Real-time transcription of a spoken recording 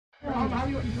I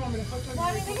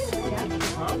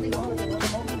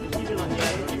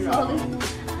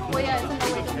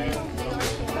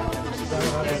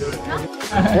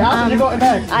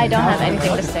don't have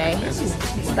anything to say.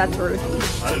 That's rude.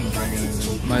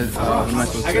 What am I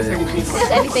supposed to say?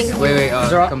 Anything. Wait,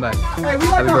 come back.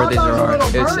 Happy birthday,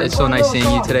 Zarar. It's so nice seeing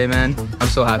you today, man. I'm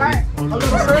so happy.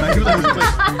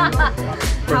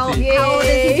 How old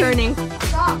is he turning?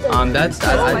 We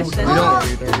don't.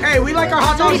 Hey, we like our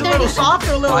hot dogs a little soft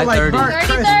or a little like burnt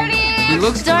crisp? 30. He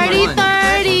looks 30.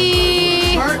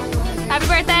 Happy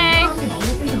birthday.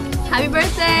 Happy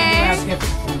birthday.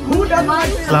 Who doesn't like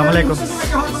this? Assalamualaikum.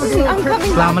 I'm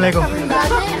coming. Assalamualaikum.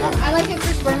 I like it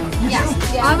crisp burnt. Yeah.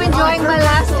 I'm enjoying my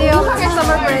last day of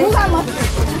summer break. Oh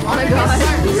my god.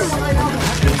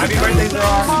 Happy birthday,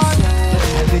 Zoya.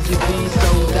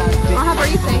 I'll have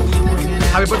everything.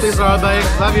 Happy birthday, Zoya.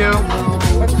 Love you.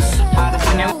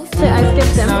 I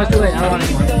skipped him. No, it's too late. I don't want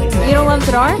anymore. You don't love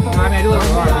Zarar? No, I mean, I do love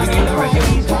Zarar. You can use it right.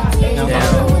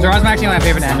 Yeah. Zarar's actually my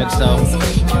favorite Ahmed, so.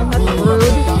 That's rude.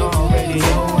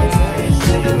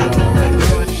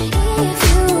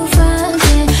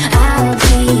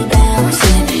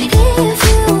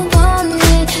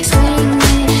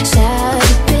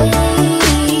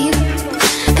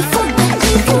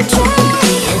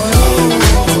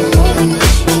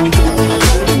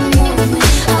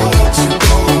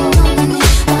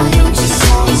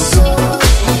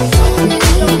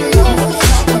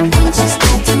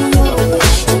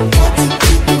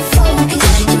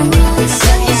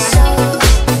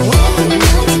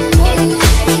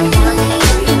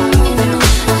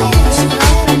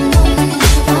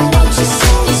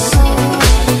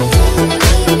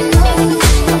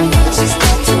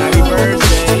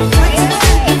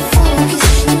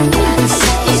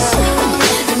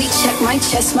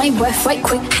 My breath right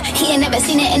quick. He ain't never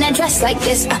seen it in a dress like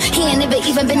this. He ain't never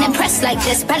even been impressed like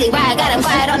this. Probably why I got him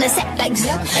quiet on the set like this.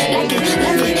 Like it,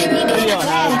 love it, need it,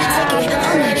 glad, fuck it,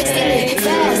 own it, steal it,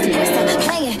 fast, stop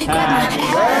playing, grab my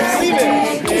ass. Happy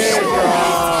birthday to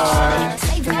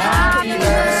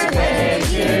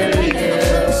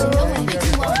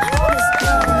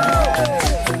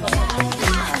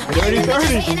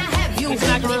you.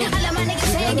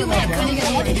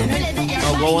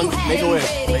 Oh, go on, make a wish.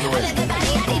 Make a wish.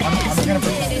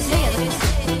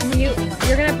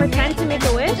 You're gonna pretend to make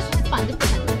a wish?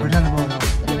 Pretend to blow it out.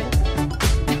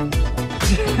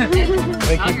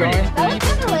 Wait, keep going. That was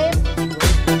kind of lame.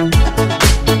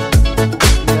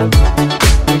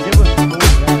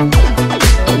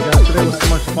 Today was so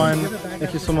much fun.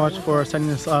 Thank you so much for setting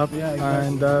this up.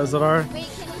 And Zarar,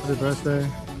 happy birthday.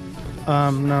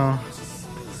 No.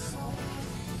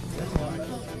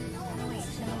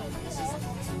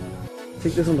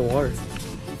 Take this in the water.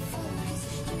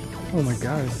 Oh my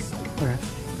god. Okay.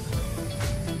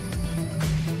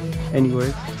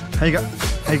 Anyways. Hey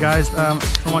guys, so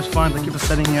much fun. Thank you for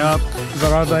setting me up.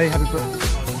 Zarar Bhai, happy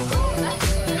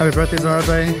birthday Zarar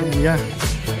Bhai. And yeah.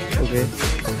 Okay.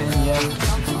 And yeah.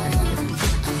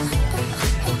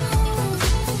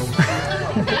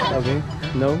 Okay.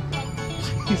 No.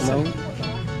 No.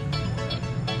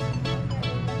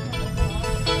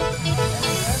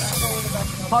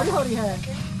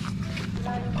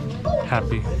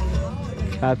 Happy.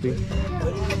 Happy.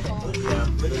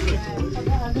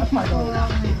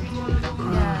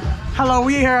 Hello,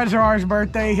 we here at Zarar's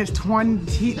birthday, his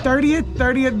 30th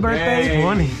birthday.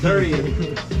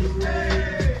 30th.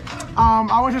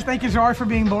 I was just thanking Zarar for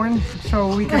being born,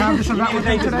 so we can have this event with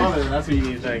him Thank his today. mother. That's what you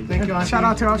need to thank. Thank you, Auntie. Shout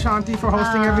out to Shanti for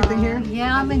hosting everything here.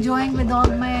 Yeah, I'm enjoying with all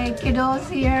my kiddos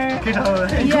here.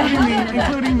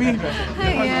 Including me.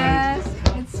 Yes,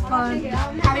 it's fun.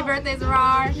 Happy birthday,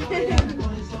 Zarar.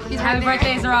 Happy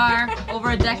birthday, Zarar.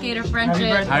 Over a decade of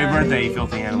friendship. Happy birthday, you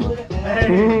filthy animal.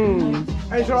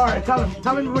 Hey Zarar,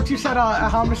 tell him what you said at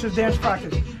Hamish's dance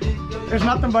practice. There's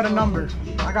nothing but a number.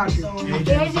 I got you. Age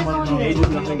is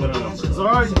nothing but a number.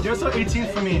 Zarar, you're still 18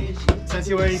 for me. Since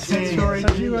you were 18. Since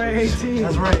you were 18.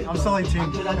 That's right, I'm still 18.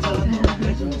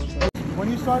 When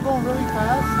you start going really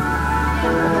fast, the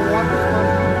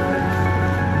water's